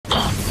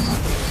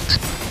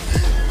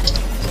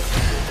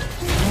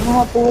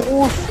Mga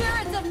focus.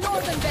 Spirits of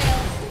Northern Vale,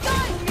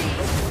 guide me!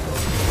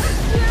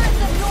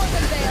 Spirits of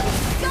Northern Vale,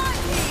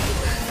 guide me!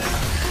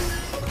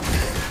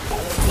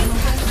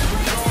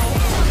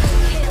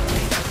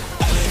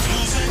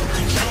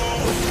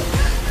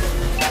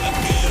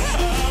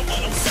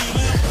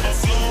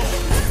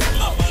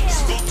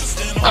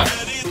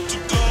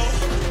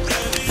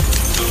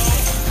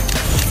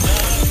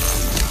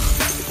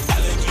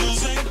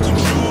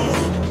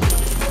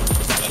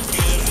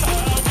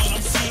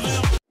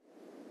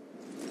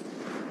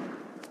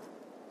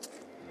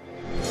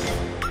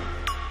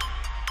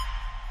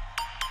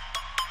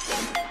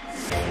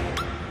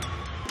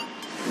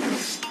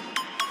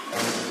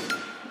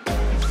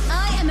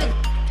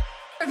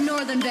 Of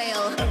Northern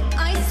Vale,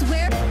 I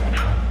swear,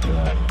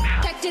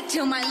 protect it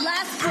till my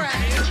last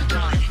breath.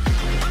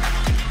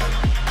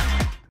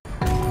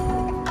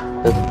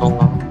 Ito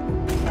nga.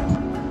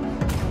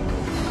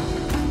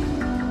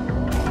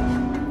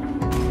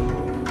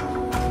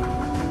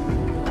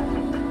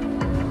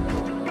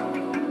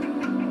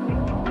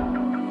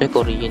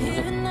 Korean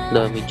na.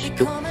 Damage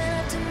to.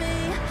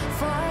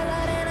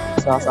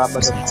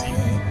 Sasabas.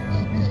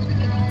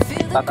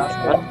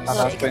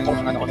 Tataas pa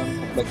yung ano ko ng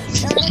flag.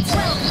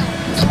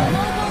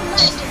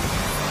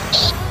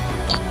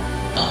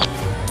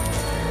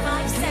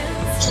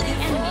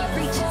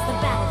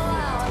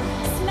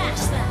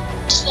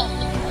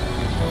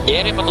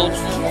 Yere pa to.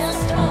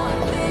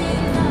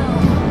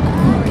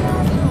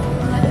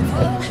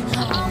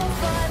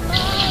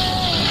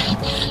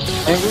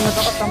 Ayun yung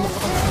natakat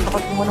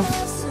mo ano.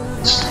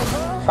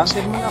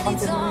 Cancel mo na.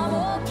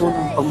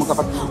 Tunang pag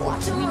magkakat mo.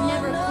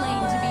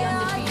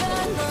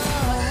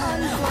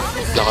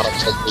 Nakarap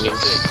sa dulo.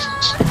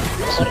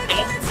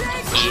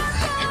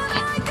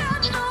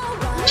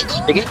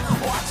 Sige.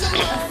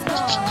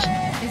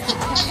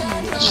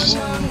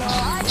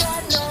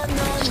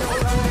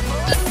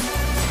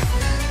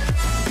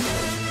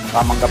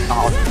 Kamanggap na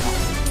ako.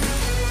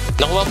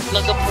 Nakuha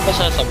mo ba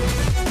siya sa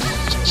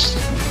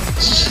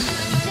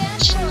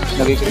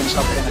Nag-i-cream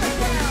stop ka na.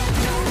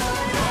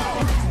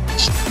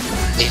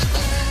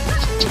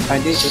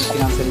 Hindi,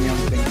 kinancel niya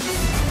yung thing.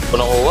 kung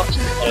nakuha?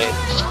 Alright.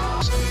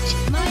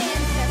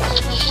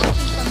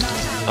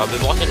 Sabi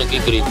mo kasi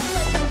nag-i-green.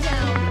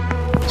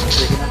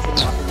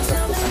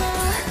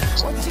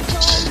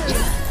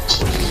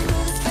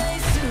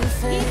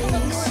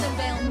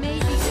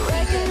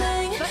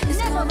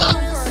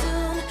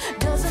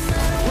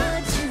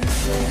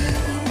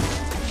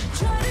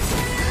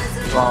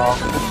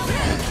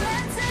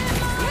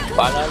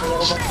 Paalala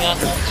ko bang kaya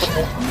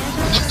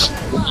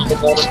gusto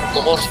ko rin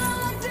ito ko.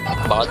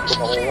 Bakit ko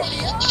makuha?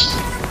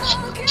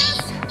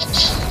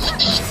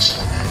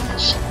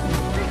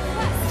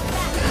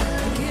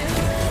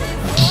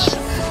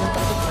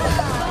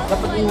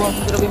 Dapat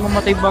iwasan talaga yung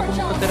mamatay bago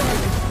magkatira.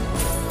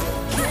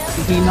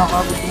 Hindi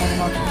nakakabot ko mga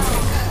natin.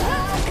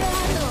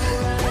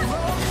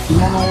 Hindi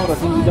mo mga oras,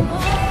 hindi lang.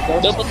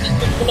 Dapat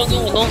ito ko lang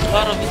yung ano,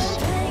 Aramis.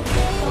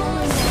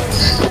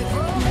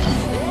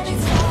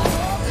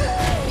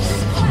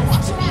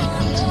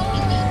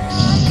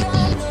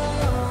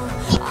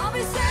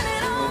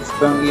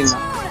 Bang yun ah.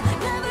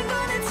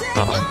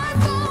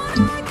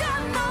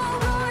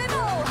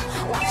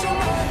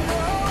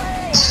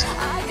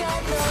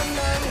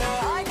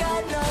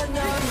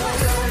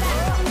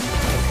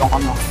 Itong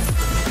ano.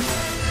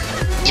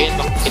 Again,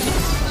 bakit ito?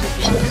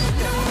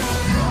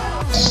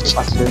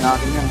 Pastor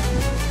natin yan.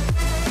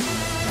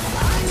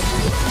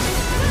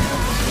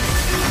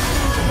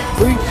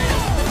 Uy!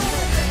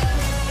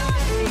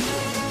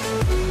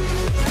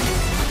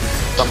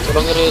 Takto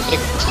lang yung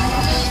electric.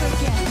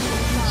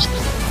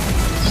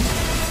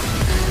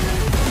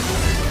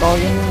 Ito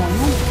yun yung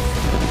ano.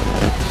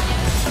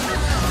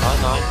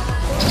 Nice.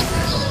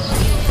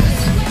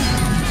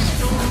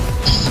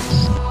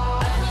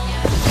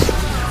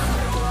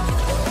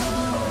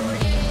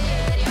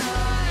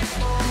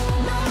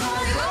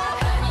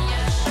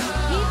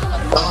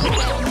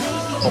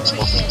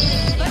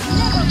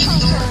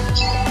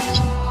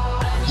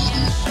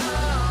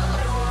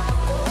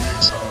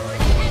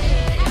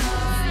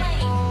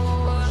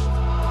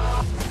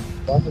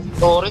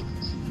 Sorry.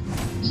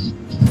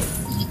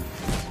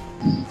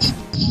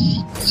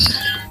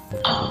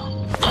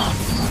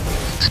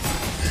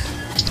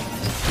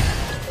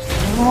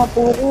 Mga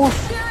focus.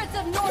 Spirits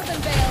of Northern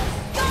Vale,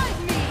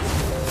 guide me!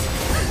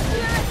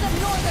 Spirits of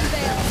Northern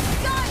Vale,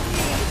 guide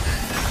me!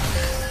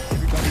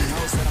 Everybody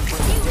knows that I'm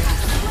breaking down.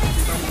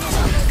 Everybody knows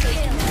I'm breaking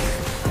down.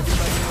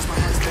 Everybody knows my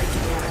heart's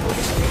breaking down. I know it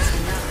escapes me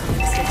now.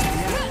 It escapes me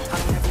now. I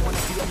don't ever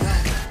wanna feel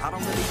alone. I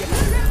don't really ever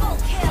feel alone.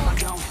 I'm not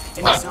going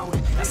in the zone.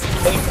 That's the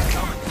way I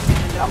go.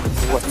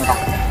 Buwas na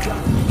ako.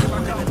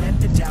 Never let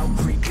the doubt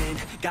creep in.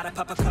 Gotta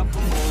pop a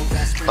couple more.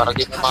 That's free. Para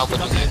di mabot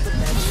ng yun.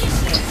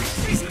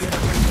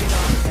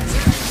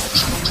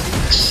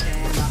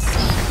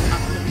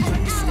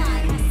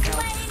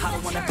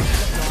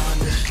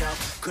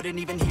 Couldn't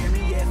even hear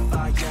me if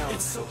I yelled.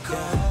 It's so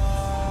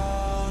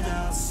cold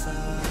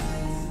outside.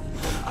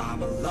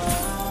 I'm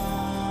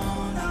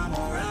alone, I'm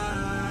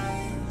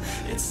alright.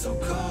 It's so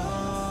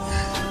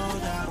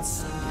cold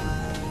outside.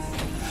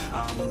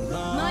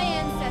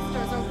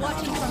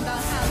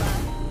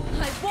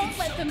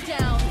 them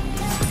down.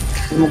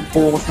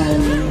 Mag-focus na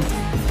ngayon yun.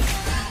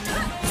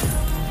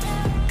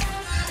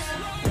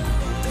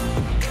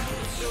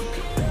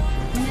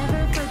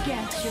 Never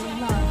forget your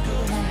love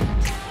for the land.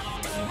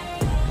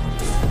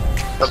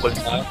 Tagol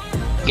na.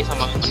 Sige,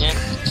 samahan ko niyan.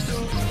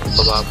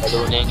 Bababalo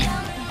na yan.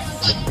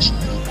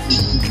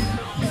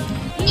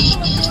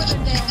 People of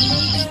Northern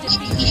Vale may be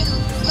defeated,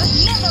 but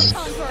never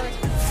conquered.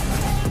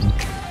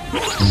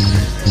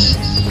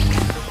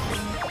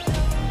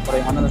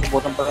 Parang ano,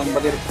 nasubutan pa ng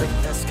balir.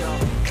 Let's go.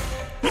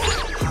 I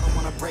don't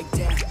wanna break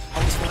down.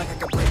 Always feel like I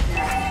could break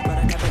now, but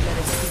I never let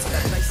it take me to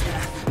that place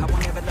now. I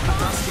won't ever let my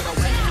thoughts get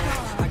away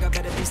now. I got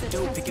better things to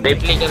do. Day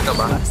player ka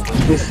ba?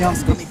 Please yung,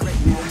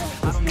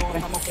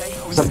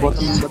 sa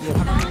bottom ng balir.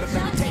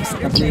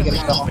 Nag-trigger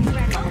ako.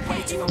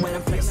 Even when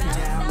I'm facing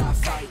down, I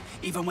fight.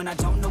 Even when I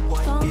don't know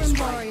what is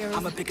right,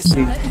 I'ma pick a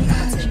Sige. side.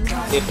 I'ma take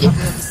pride. Day player.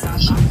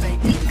 I'm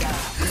faking God.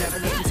 Will never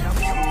let you tell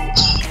me who I am.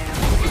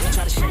 If you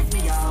try to shake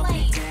me, I'll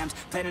be damned.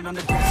 Planet on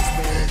the ground is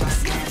where I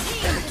stand.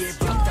 Never give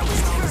up, that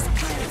was always the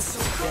plan.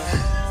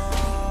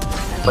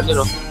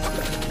 Baliro.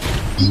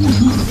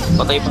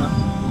 Patay pa.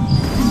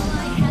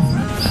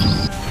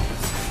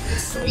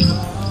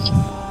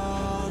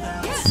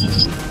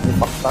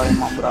 Ipak tayo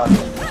mga brado.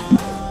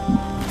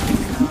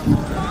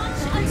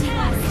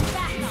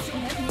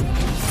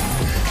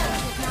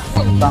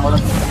 Saan ko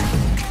lang.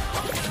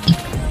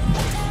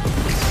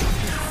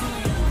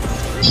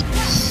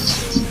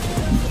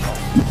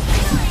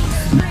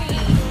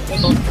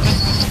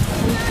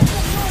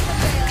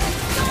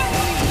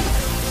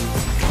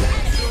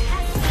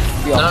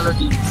 Ano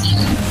din?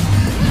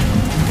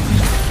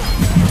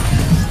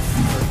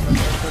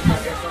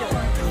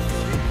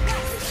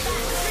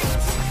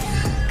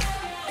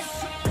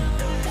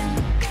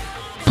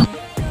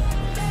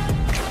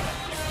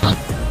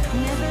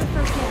 Never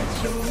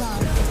forget your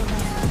love for the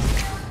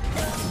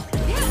land.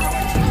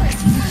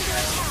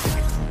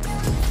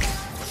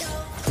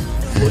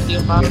 Buti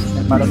yung parang.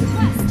 Parang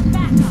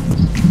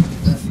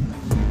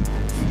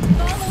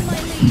Follow my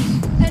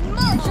lead and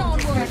march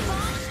onward.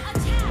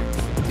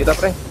 kita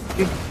pre.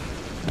 Okay.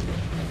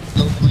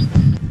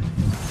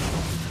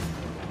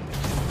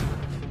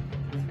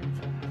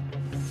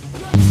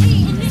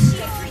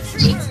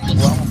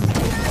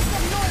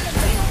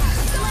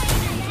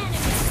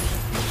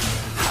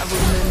 I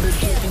remember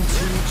getting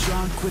too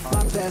drunk with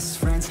my best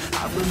friends.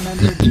 I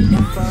remember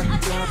getting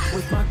fucked up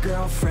with my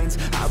girlfriends.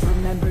 I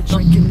remember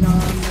drinking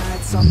all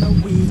nights on the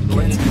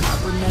weekends.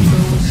 I remember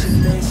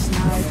wishing this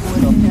night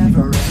would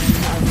never end.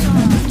 I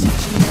remember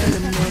teaching her the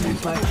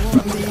minute, but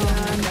from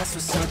beyond, that's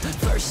what's up.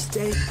 First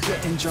date,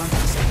 getting drunk.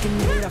 Second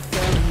date, I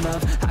fell in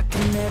love. I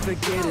can never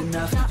get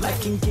enough.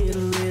 Life can get a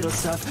little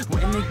tough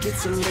when it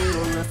gets a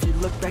little rough. You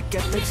look back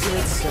at the good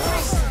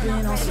stuff.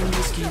 Sipping on some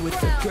whiskey with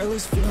a girl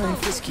who's feeling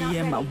frisky,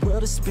 and my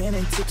world is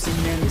spinning tipsy.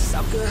 Man, this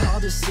alcohol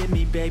just hit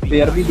me, baby.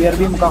 BRB,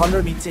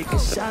 magkakalord. Me take a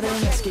shot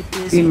and let's get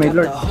busy. Hey, my Got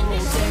lord. the whole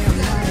damn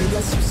night.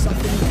 Let's do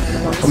something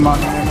that Kumain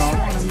na ako.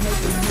 wanna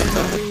make a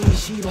memory.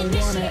 She don't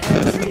wanna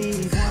ever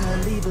leave. Wanna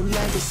leave a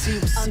legacy.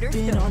 We're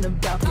sipping on the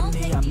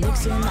balcony. I'm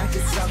mixing like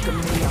it's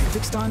alchemy. I'm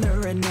fixed on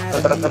her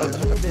anatomy.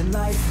 We're living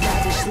life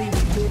lavishly.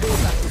 We live it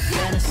like a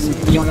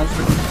fantasy. Yung lang.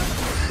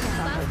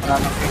 Wala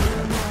lang.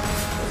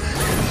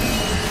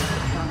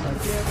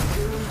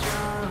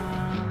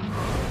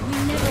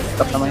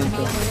 Stop naman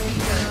ito.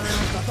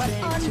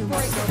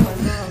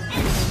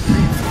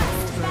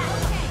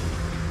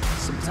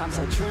 Sometimes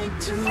I drink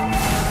too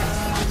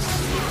much.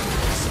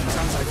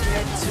 Sometimes I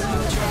get too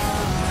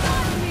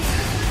drunk.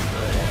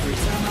 But every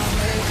time I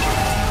wake up,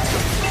 I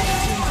think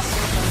to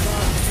myself I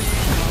love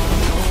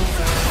you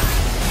over.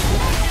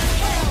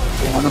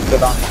 Kung anong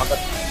kailangan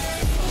makagat.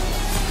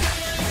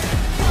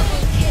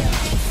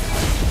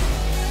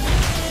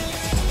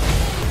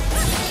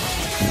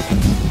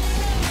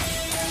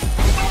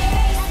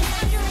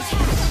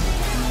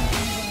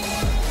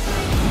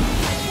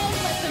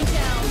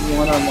 Yung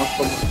ano, most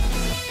of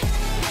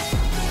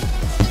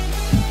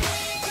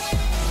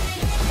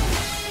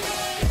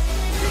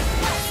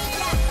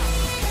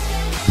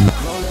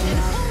Rolling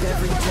up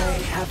every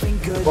day, having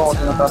good Bawat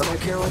times. na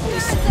Don't care what they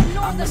say,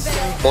 I'm the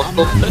same. Bottom.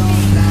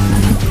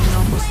 I can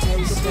almost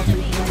taste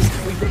every place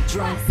we get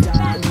drunk,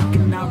 dying. You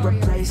cannot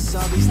replace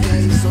all these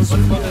days. Those are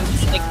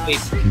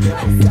Next wave.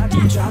 that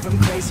can drive them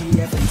crazy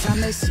every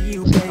time they see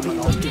you, baby.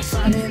 Looking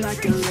funny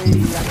like a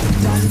lady, like a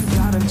diamond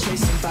got them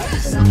chasing by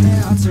design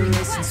and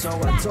alteration. So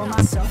I told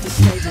myself a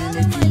statement: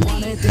 if you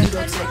want it, then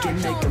go take it.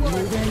 Make a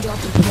move and go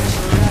through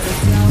pressure. Had a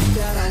doubt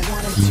that I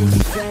wanted to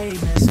be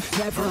famous.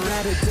 Never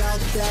had a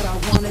doubt that I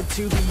wanted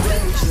to be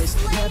ageless.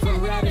 Never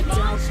had a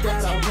doubt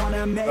that I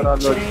wanna make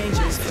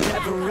changes.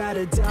 Never had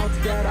a doubt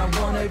that I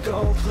wanna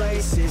go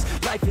places.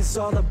 Life is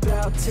all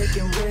about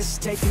taking risks,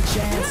 taking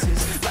chances.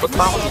 Life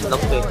is all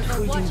about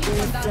who you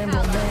with and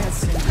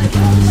romancing.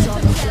 Life is all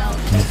about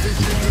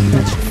everything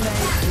that you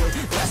make it.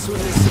 That's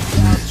what it's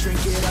about.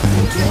 Drink it up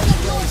and get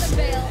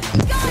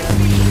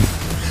wasted.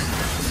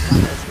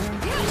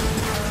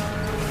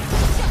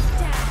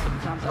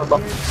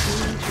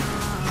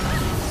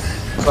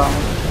 Kasama.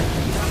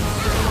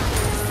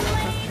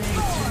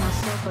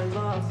 Never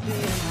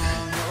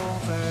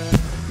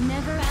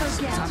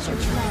forget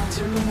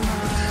your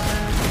love.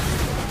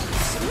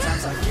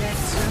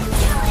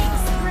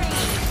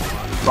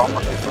 Baka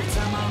patay ko.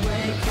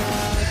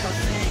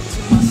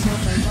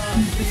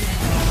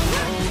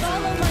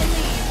 Follow my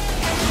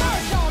lead and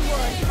march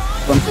onward.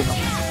 Konti lang.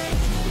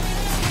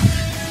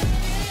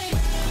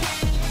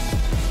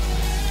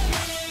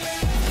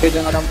 Pwede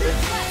nga lang pre.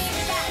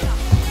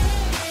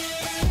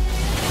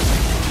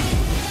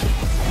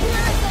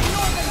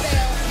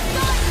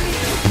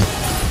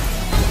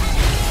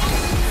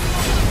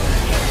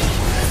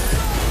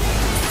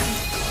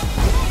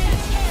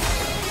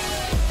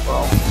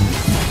 Wow.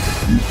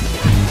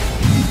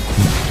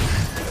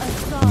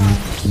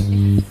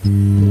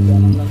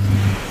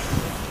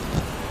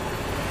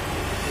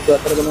 Juga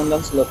talaga ng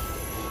Lancelot.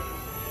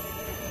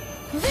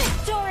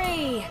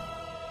 Victory!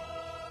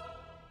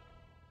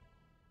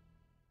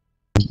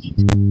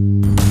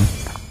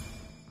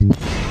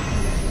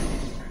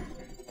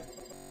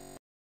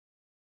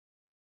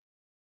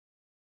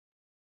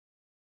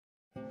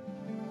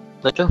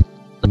 Nacho,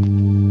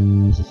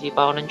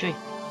 sisipa ako ng Joy.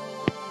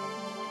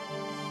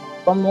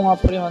 Pam mo nga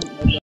pre,